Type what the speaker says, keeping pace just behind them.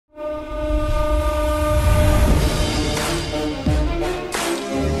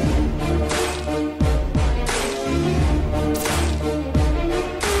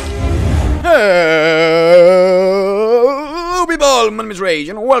Rage,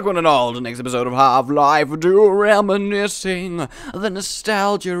 and welcome to all the next episode of Half-Life 2 Reminiscing. The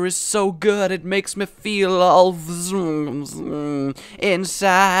nostalgia is so good, it makes me feel all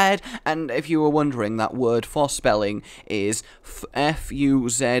inside. And if you were wondering, that word for spelling is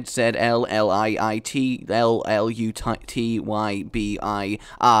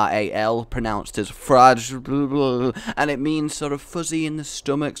Fuzzluttybiral, pronounced as fragile, and it means sort of fuzzy in the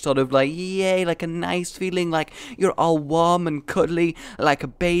stomach, sort of like, yay, like a nice feeling, like you're all warm and cuddly, like a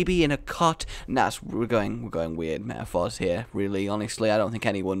baby in a cot. And we're going weird metaphors here, really, honestly. I don't think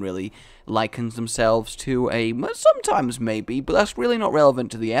anyone really likens themselves to sometimes maybe, but that's really not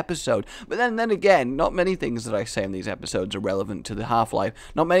relevant to the episode. But then again, not many things that I say in these episodes are relevant to the Half-Life.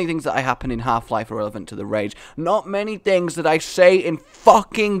 Not many things that happen in Half-Life are relevant to the Rage. Not many things that I say in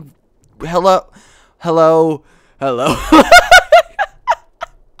fucking... Hello.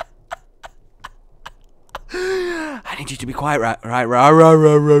 I need you to be quiet, right. I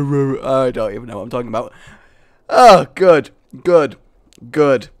don't even know what I'm talking about. Oh, good.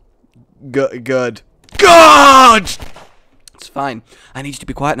 It's fine. I need you to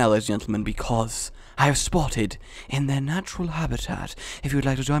be quiet now, ladies and gentlemen, because I have spotted in their natural habitat. If you would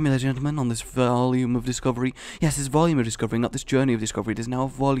like to join me, ladies and gentlemen, on this volume of discovery. Yes, this volume of discovery, not this journey of discovery. It is now a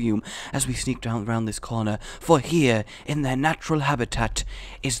volume as we sneak down around this corner. For here, in their natural habitat,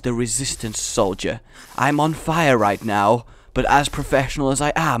 is the resistance soldier. I'm on fire right now. But as professional as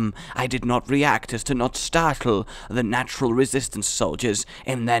I am, I did not react as to not startle the natural resistance soldiers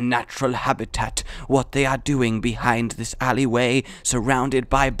in their natural habitat. What they are doing behind this alleyway, surrounded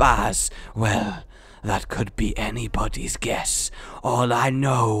by bars, well, that could be anybody's guess. All I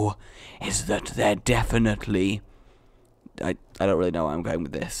know is that they're definitely... I don't really know where I'm going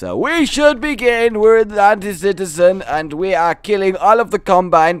with this, so we should begin. We're in the anti-citizen, and we are killing all of the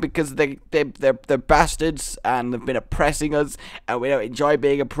Combine because they're bastards, and they've been oppressing us, and we don't enjoy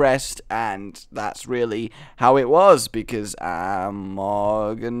being oppressed, and that's really how it was, because I'm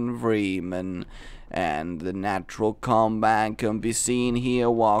Morgan Freeman, and the natural Combine can be seen here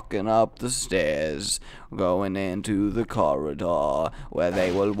walking up the stairs, going into the corridor, where they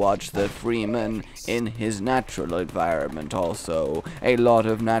will watch the Freeman in his natural environment also. A lot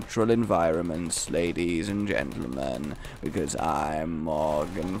of natural environments, ladies and gentlemen, because I'm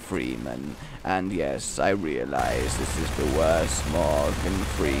Morgan Freeman. And yes, I realize this is the worst Morgan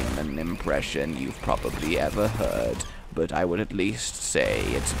Freeman impression you've probably ever heard. But I would at least say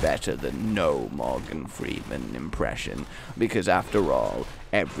it's better than no Morgan Freeman impression, because after all,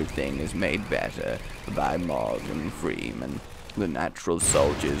 everything is made better by Morgan Freeman. The natural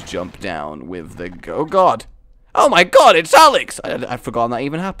soldiers jump down with the... Oh god! Oh my god, it's Alex! I'd forgotten that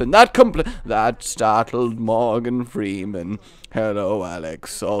even happened. That startled Morgan Freeman. Hello,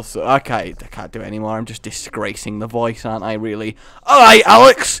 Alex. Also, I can't do it anymore. I'm just disgracing the voice, aren't I, really? Alright,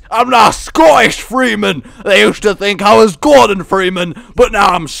 Alex! I'm now Scottish Freeman! They used to think I was Gordon Freeman, but now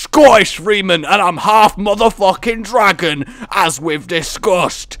I'm Scottish Freeman, and I'm half motherfucking dragon, as we've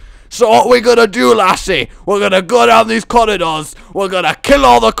discussed. So what we're gonna do, lassie, we're gonna go down these corridors, we're gonna kill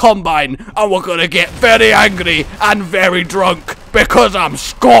all the Combine, and we're gonna get very angry and very drunk, because I'm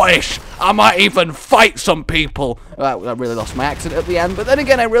Scottish. I might even fight some people. I really lost my accent at the end, but then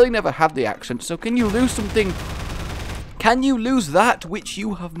again, I really never had the accent, so can you lose something? Can you lose that which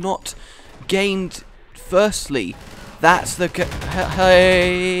you have not gained firstly? That's the...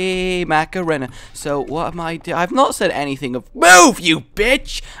 Hey, Macarena. So, what am I doing? I've not said anything of... Move, you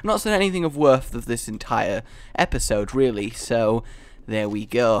bitch! I've not said anything of worth of this entire episode, really. So, there we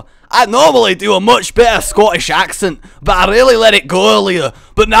go. I normally do a much better Scottish accent, but I really let it go earlier.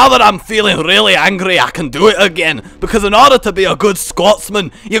 But now that I'm feeling really angry, I can do it again. Because in order to be a good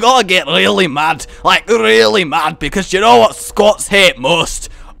Scotsman, you gotta get really mad. Like, really mad. Because you know what Scots hate most?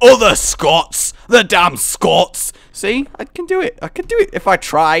 Other Scots. The damn Scots. See? I can do it. I can do it if I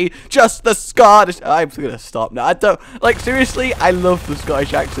try. Just the Scottish... I'm gonna stop now. I don't... Like, seriously, I love the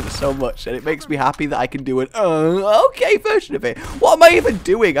Scottish accent so much, and it makes me happy that I can do an okay version of it. What am I even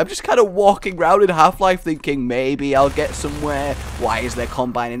doing? I'm just kind of walking around in Half-Life thinking, maybe I'll get somewhere. Why is there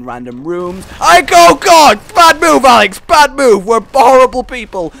Combine in random rooms? Oh, God! Bad move, Alex! Bad move! We're horrible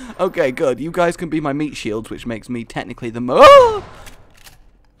people! Okay, good. You guys can be my meat shields, which makes me technically the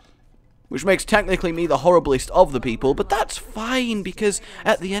Which makes technically me the horriblest of the people, but that's fine, because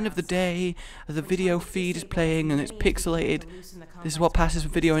at the end of the day, the video feed is playing and it's pixelated. This is what passes for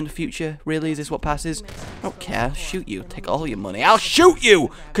video in the future? Really? Is this what passes? I don't care. I'll shoot you. Take all your money. I'll shoot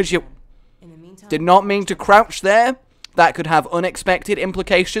you! Because you did not mean to crouch there. That could have unexpected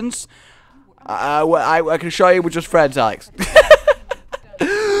implications. I can show you with just friends, Alex.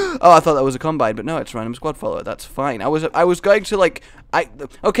 Oh, I thought that was a Combine, but no, it's a random squad follower. That's fine. I was going to, like,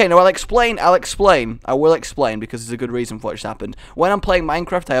 Okay, no, I'll explain. I will explain because there's a good reason for what just happened. When I'm playing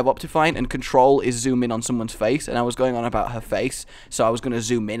Minecraft, I have Optifine, and Control is zoom in on someone's face, and I was going on about her face, so I was going to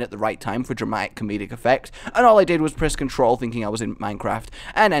zoom in at the right time for dramatic comedic effect, and all I did was press Control thinking I was in Minecraft,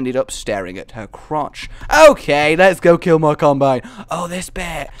 and ended up staring at her crotch. Okay, let's go kill more Combine. Oh, this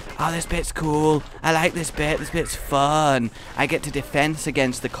bit. Oh, this bit's cool. I like this bit. This bit's fun. I get to defense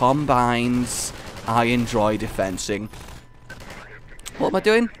against the Combines. I enjoy defensing. What am I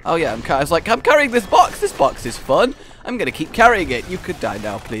doing? Oh yeah, I'm carrying this box. This box is fun. I'm gonna keep carrying it. You could die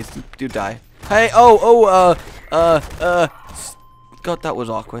now, please. Do die. Hey, God, that was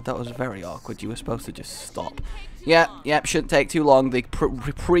awkward. That was very awkward. You were supposed to just stop. Yep, shouldn't take too long. The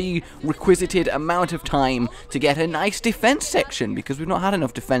prerequisited amount of time to get a nice defense section, because we've not had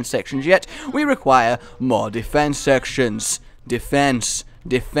enough defense sections yet. We require more defense sections. Defense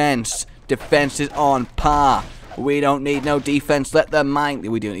is on par. We don't need no defense. Let them mine.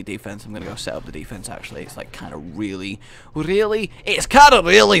 We do need defense. I'm gonna go set up the defense. Actually, it's like kind of really required.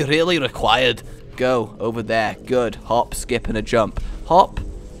 Go over there. Good. Hop, skip, and a jump. Hop,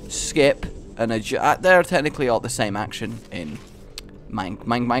 skip, and a jump. They're technically all the same action in Mike.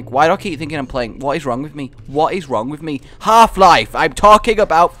 Why do I keep thinking I'm playing? What is wrong with me? What is wrong with me? Half-Life. I'm talking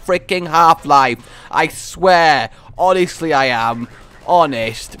about freaking Half-Life. I swear. Honestly, I am.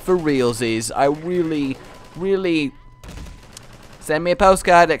 Honest. For realsies. I really send me a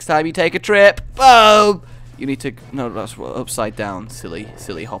postcard next time you take a trip. Boom! You need to... No, that's upside down, silly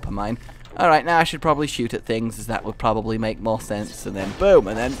hopper mine. Alright, now I should probably shoot at things, as that would probably make more sense. And then boom,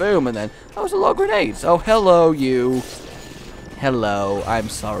 and then boom, and then... That was a lot of grenades. Oh, hello, you. Hello. I'm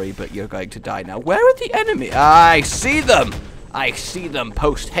sorry, but you're going to die now. Where are the enemy? I see them! I see them.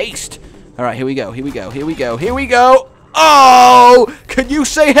 Post-haste. Alright, here we go. Oh! Can you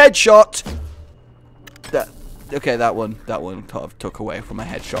say headshot? Okay, that one kind of took away from a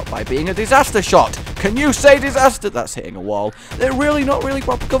headshot by being a disaster shot. Can you say disaster? That's hitting a wall. They're really not really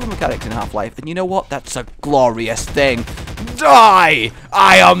proper cover mechanics in Half-Life, and you know what? That's a glorious thing. Die!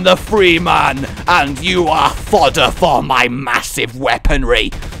 I am the Freeman, and you are fodder for my massive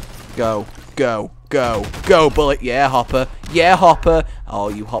weaponry. Go, bullet. Yeah, Hopper. Oh,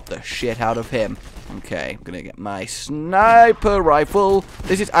 you hopped the shit out of him. Okay, I'm gonna get my sniper rifle.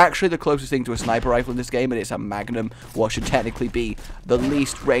 This is actually the closest thing to a sniper rifle in this game, and it's a Magnum, what should technically be the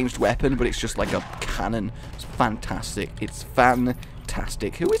least ranged weapon, but it's just like a cannon. It's fantastic. It's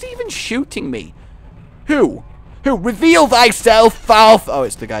fantastic. Who is even shooting me? Who? Reveal thyself, Falf! Oh,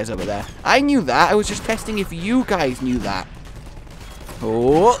 it's the guys over there. I knew that. I was just testing if you guys knew that.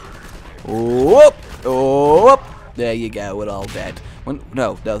 Oh. There you go. We're all dead.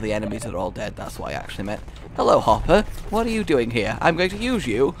 No, the enemies are all dead. That's what I actually meant. Hello, Hopper. What are you doing here? I'm going to use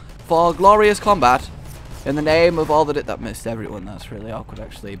you for glorious combat in the name of all that... That missed everyone. That's really awkward,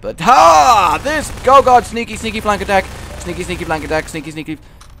 actually. But, oh, God, sneaky flank attack. Sneaky flank attack. Sneaky.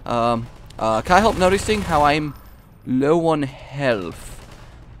 Can I help noticing how I'm low on health?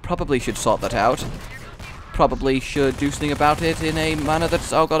 Probably should sort that out. Probably should do something about it in a manner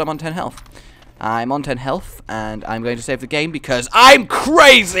that's... Oh, God, I'm on 10 health. I'm on 10 health, and I'm going to save the game because I'm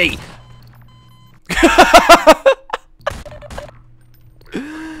crazy!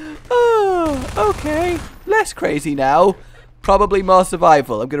 Oh, okay. Less crazy now. Probably more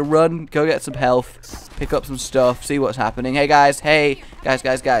survival. I'm going to run, go get some health, pick up some stuff, see what's happening. Hey, guys. Hey.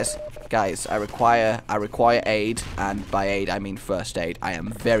 Guys, I require aid, and by aid, I mean first aid. I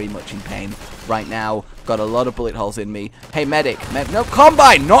am very much in pain right now. Got a lot of bullet holes in me. Hey, medic. No,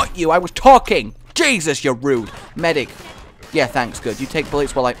 Combine, not you. I was talking. Jesus, you're rude. Medic. Yeah, thanks. Good. You take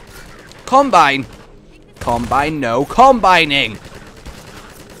bullets while I... Combine. No. Combining.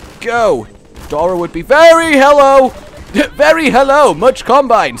 Go. Dora would be very hello. Very hello. Much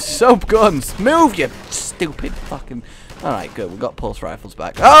Combine. Soap guns. Move, you stupid fucking... Alright, good. We've got pulse rifles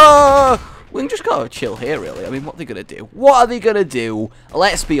back. Oh! We can just gotta chill here, really. I mean, what are they gonna do?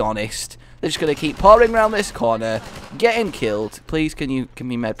 Let's be honest. They're just gonna keep pouring around this corner, getting killed. Please, can you give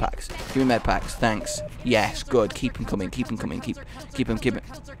me med packs? Give me med packs. Thanks. Yes, good. Keep them coming. Keep them.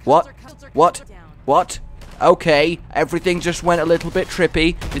 What? Okay, everything just went a little bit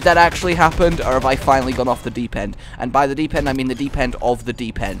trippy. Did that actually happen, or have I finally gone off the deep end? And by the deep end, I mean the deep end of the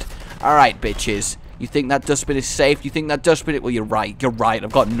deep end. Alright, bitches. You think that dustbin is safe? You think that dustbin... Well, you're right.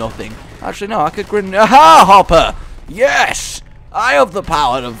 I've got nothing. Actually, no, I could grin... Aha, Hopper! Yes! I have the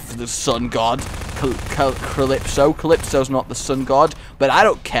power of the sun god. Calypso. Calypso's not the sun god, but I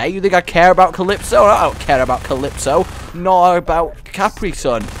don't care. You think I care about Calypso? I don't care about Calypso, nor about Capri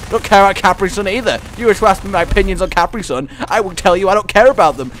Sun. I don't care about Capri Sun either. If you were to ask me my opinions on Capri Sun, I would tell you I don't care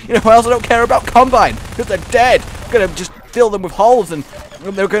about them. You know who else I don't care about? Combine, because they're dead. I'm gonna just fill them with holes, and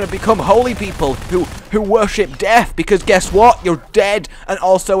they're going to become holy people who worship death, because guess what? You're dead and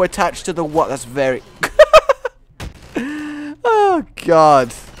also attached to the what? That's very... Oh,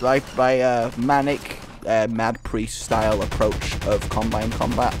 God. My manic, mad priest style approach of combine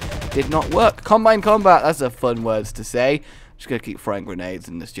combat did not work. Combine combat, that's a fun words to say. Just going to keep throwing grenades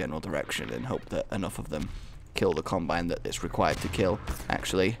in this general direction and hope that enough of them kill the combine that it's required to kill,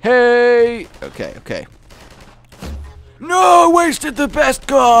 actually. Hey! Okay, okay. No, I wasted the best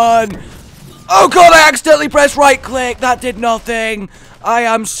gun! Oh god, I accidentally pressed right click! That did nothing! I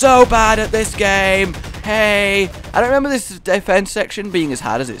am so bad at this game! Hey! I don't remember this defense section being as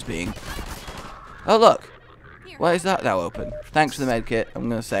hard as it's being. Oh look! Why is that now open? Thanks for the medkit. I'm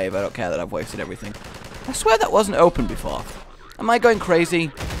gonna save. I don't care that I've wasted everything. I swear that wasn't open before. Am I going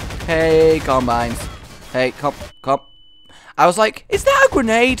crazy? Hey, combines. Hey, come. I was like, is that a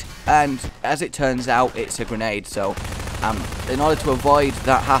grenade? And as it turns out, it's a grenade. So, in order to avoid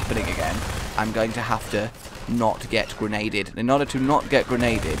that happening again, I'm going to have to not get grenaded. In order to not get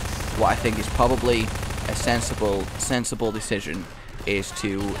grenaded, what I think is probably a sensible decision is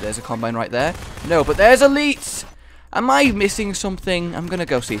to... There's a combine right there. No, but there's elites! Am I missing something? I'm going to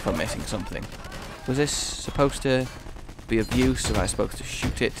go see if I'm missing something. Was this supposed to be of use? Am I supposed to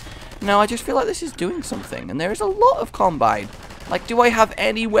shoot it? No, I just feel like this is doing something. And there is a lot of combine. Like, do I have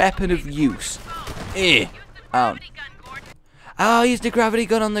any weapon of use? Oh. Oh, he's the gravity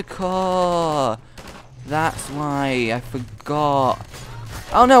gun on the car. That's why. I forgot.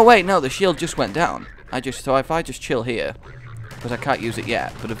 Oh, no, wait. No, the shield just went down. So if I just chill here, because I can't use it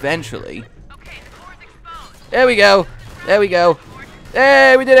yet, but eventually... There we go. There we go.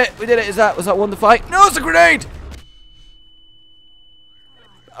 Hey, we did it. We did it. Was that one the fight? No, it's a grenade.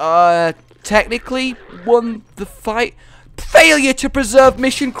 Technically won the fight. Failure to preserve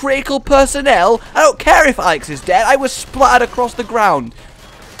mission critical personnel. I don't care if Alex is dead. I was splattered across the ground.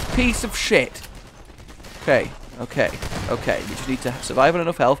 Piece of shit. Okay. Okay. Okay. You just need to survive on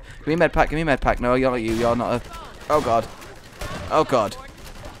enough health. Give me a med pack. Give me a med pack. No, you're not you. You're not a... Oh, God. Oh, God.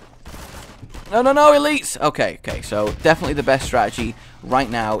 No, no, no, elites! Okay, okay, so definitely the best strategy right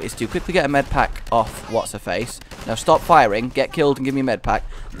now is to quickly get a med pack off what's-her-face. Now stop firing, get killed and give me a med pack.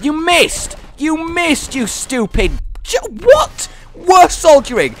 You missed! You missed, you stupid... What? Worse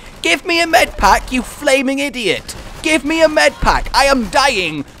soldiering! Give me a med pack, you flaming idiot! Give me a med pack! I am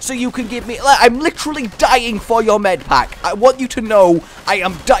dying, so you can give me... I'm literally dying for your med pack. I want you to know I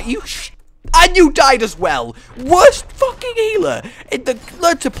am dying... And you died as well! Worst fucking healer!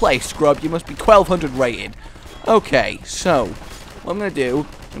 Learn to play, scrub. You must be 1200 rated. Okay, so, what I'm going to do,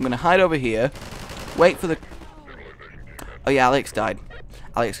 I'm going to hide over here, wait for the... Oh yeah, Alex died.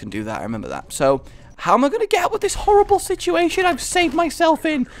 Alex can do that, I remember that. So, how am I going to get out of this horrible situation I've saved myself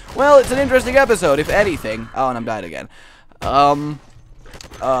in? Well, it's an interesting episode, if anything. Oh, and I'm died again.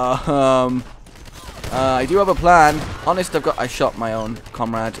 I do have a plan. Honest, I shot my own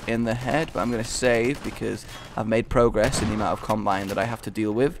comrade in the head, but I'm going to save because I've made progress in the amount of combine that I have to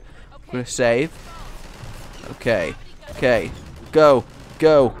deal with. I'm going to save. Okay. Okay. Go.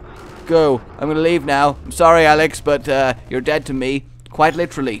 Go. Go. I'm going to leave now. I'm sorry, Alex, but you're dead to me. Quite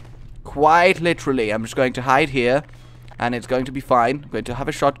literally. Quite literally. I'm just going to hide here, and it's going to be fine. I'm going to have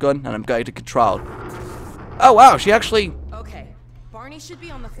a shotgun, and I'm going to control. Oh, wow. She actually... Should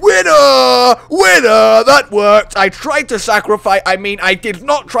be on the Winner! Winner! That worked! I tried to sacrifice... I mean, I did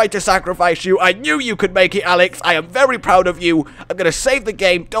not try to sacrifice you. I knew you could make it, Alex. I am very proud of you. I'm going to save the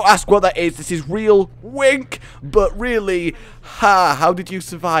game. Don't ask what that is. This is real. Wink. But really, how did you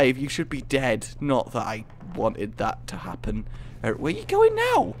survive? You should be dead. Not that I wanted that to happen. Where are you going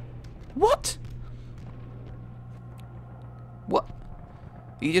now? What? What?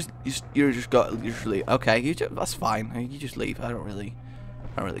 You just got usually okay. That's fine. You just leave. I don't really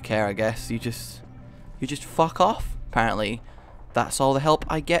care. I guess you just fuck off. Apparently, that's all the help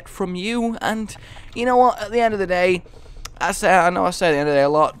I get from you. And you know what? At the end of the day, I know I say at the end of the day a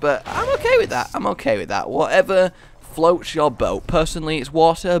lot, but I'm okay with that. I'm okay with that. Whatever floats your boat. Personally, it's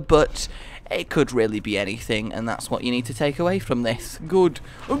water, but it could really be anything, and that's what you need to take away from this. Good.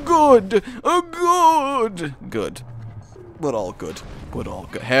 Good. Good. Good. But all good. But all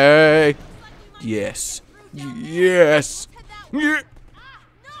good. Hey! Yes. Yes! Yeah.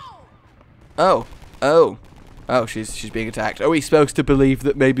 Oh. Oh. Oh, she's being attacked. Are we supposed to believe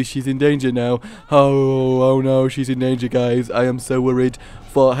that maybe she's in danger now? Oh no, she's in danger, guys. I am so worried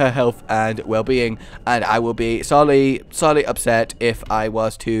for her health and well-being. And I will be sorely upset if I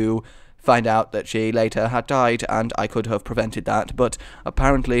was to find out that she later had died, and I could have prevented that. But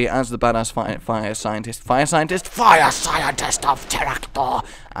apparently, as the badass fire scientist of Terractor,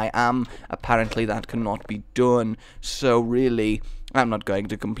 I am. Apparently, that cannot be done. So really, I'm not going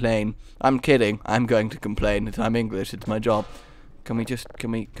to complain. I'm kidding. I'm going to complain. I'm English. It's my job. Can we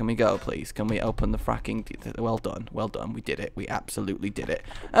go, please? Can we open the fracking... Well done. Well done. We did it. We absolutely did it.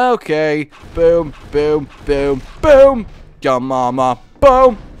 Okay. Boom, boom, boom, boom. John Mama.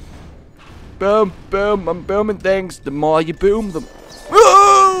 Boom. Boom, boom. I'm booming things. The more you boom, the...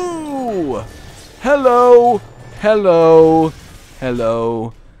 Ooh! Hello. Hello.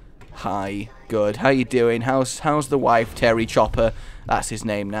 Hello. Hi. Good. How you doing? How's the wife, Terry Chopper? That's his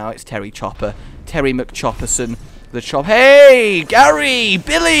name now. It's Terry Chopper. Terry McChopperson. The chop. Hey, Gary,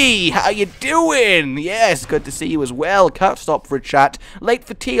 Billy, how you doing? Yes, good to see you as well. Can't stop for a chat. Late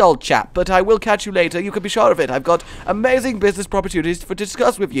for tea, old chap, but I will catch you later. You can be sure of it. I've got amazing business opportunities to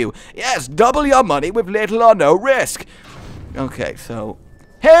discuss with you. Yes, double your money with little or no risk. Okay, so...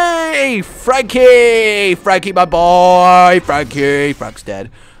 Hey, Frankie! Frankie, my boy! Frankie! Frank's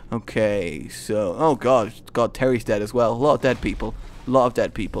dead. Okay, so... Oh, God, Terry's dead as well. A lot of dead people. A lot of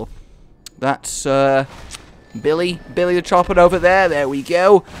dead people. That's, Billy the Chopper over there, there we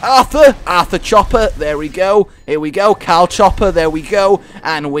go. Arthur Chopper, there we go. Here we go, Carl Chopper, there we go.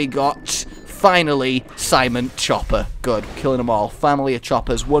 And we got, finally, Simon Chopper. Good, killing them all. Family of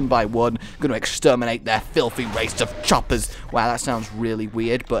choppers, one by one. Gonna exterminate their filthy race of choppers. Wow, that sounds really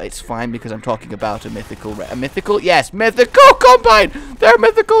weird, but it's fine because I'm talking about a mythical? Yes, mythical combine! They're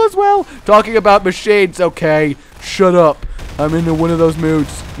mythical as well! Talking about machines, okay. Shut up. I'm in one of those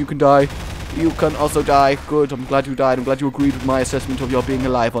moods. You can die. You can also die. Good, I'm glad you died. I'm glad you agreed with my assessment of your being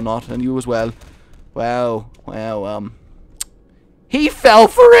alive or not, and you as well. Well, he fell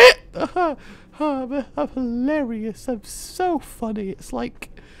for it! I'm hilarious. I'm so funny. It's like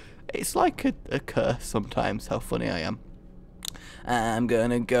a curse sometimes, how funny I am. I'm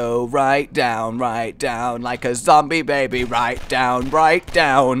gonna go right down, like a zombie baby, right down.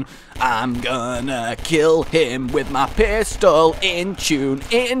 I'm gonna kill him with my pistol in tune.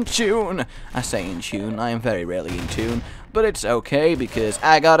 I say in tune, I am very rarely in tune, but it's okay because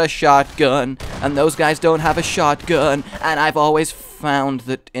I got a shotgun, and those guys don't have a shotgun, and I've always found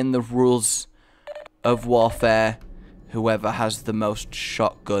that in the rules of warfare, whoever has the most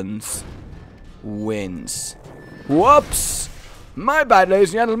shotguns wins. Whoops! My bad, ladies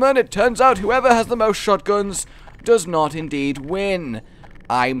and gentlemen. It turns out whoever has the most shotguns does not indeed win.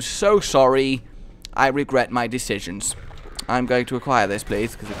 I'm so sorry. I regret my decisions. I'm going to acquire this,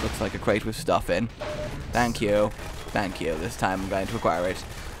 please, because it looks like a crate with stuff in. Thank you. Thank you. This time I'm going to acquire it.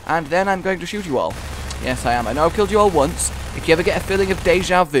 And then I'm going to shoot you all. Yes, I am. I know I've killed you all once. If you ever get a feeling of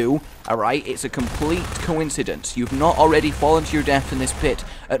deja vu, alright, it's a complete coincidence. You've not already fallen to your death in this pit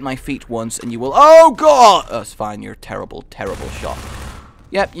at my feet once, and you will... Oh, God! That's fine. You're a terrible, terrible shot.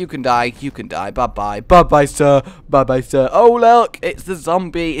 Yep, you can die. You can die. Bye-bye. Bye-bye, sir. Bye-bye, sir. Oh, look! It's the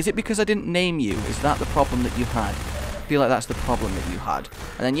zombie. Is it because I didn't name you? Is that the problem that you had? I feel like that's the problem that you had.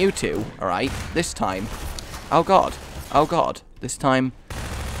 And then you two, alright, this time... Oh, God. Oh, God. This time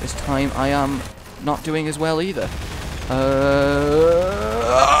I am not doing as well either.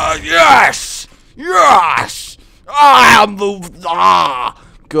 Yes! Yes! I am the...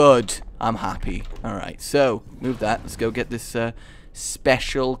 Good. I'm happy. Alright, so, move that. Let's go get this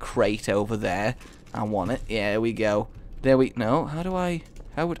special crate over there. I want it. Yeah, there we go. There we... No, how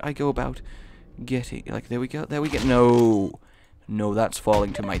would I go about getting... Like, there we go. There we go. No. No, that's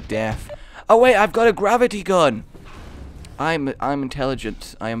falling to my death. Oh, wait, I've got a gravity gun! I'm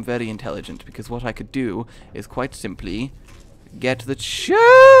intelligent. I am very intelligent, because what I could do is quite simply get the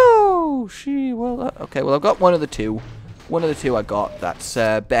okay, well, I've got one of the two. One of the two I got. That's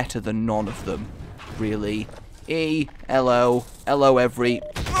better than none of them, really. Hello,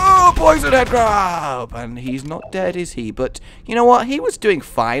 oh, poison head grab! And he's not dead, is he? But you know what? He was doing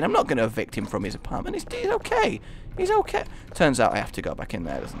fine. I'm not going to evict him from his apartment. He's okay. He's okay. Turns out I have to go back in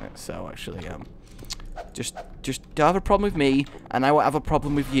there, doesn't it? So actually, just don't have a problem with me, and I won't have a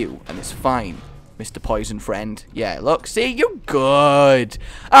problem with you, and it's fine, Mr. Poison Friend. Yeah, look, see, you're good.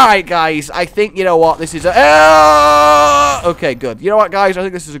 Alright, guys, I think, you know what, this is a... Okay, good. You know what, guys, I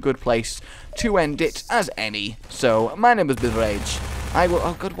think this is a good place to end it as any. So, my name is Rage. I will...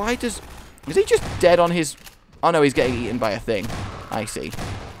 Oh, God, why does... Is he just dead on his... Oh, no, he's getting eaten by a thing. I see.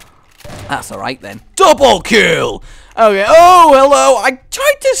 That's alright, then. Double kill! Okay, oh, hello, I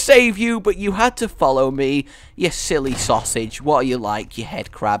tried to save you, but you had to follow me, you silly sausage. What are you like, you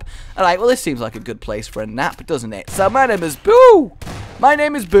head crab? Alright, well, this seems like a good place for a nap, doesn't it? So, my name is Boo!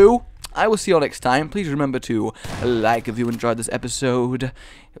 I will see you all next time. Please remember to like if you enjoyed this episode.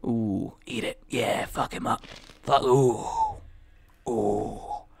 Ooh, eat it. Yeah, fuck him up. Fuck, ooh. Ooh.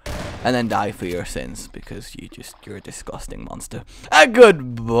 And then die for your sins, because you're a disgusting monster.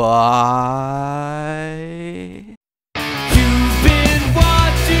 Goodbye.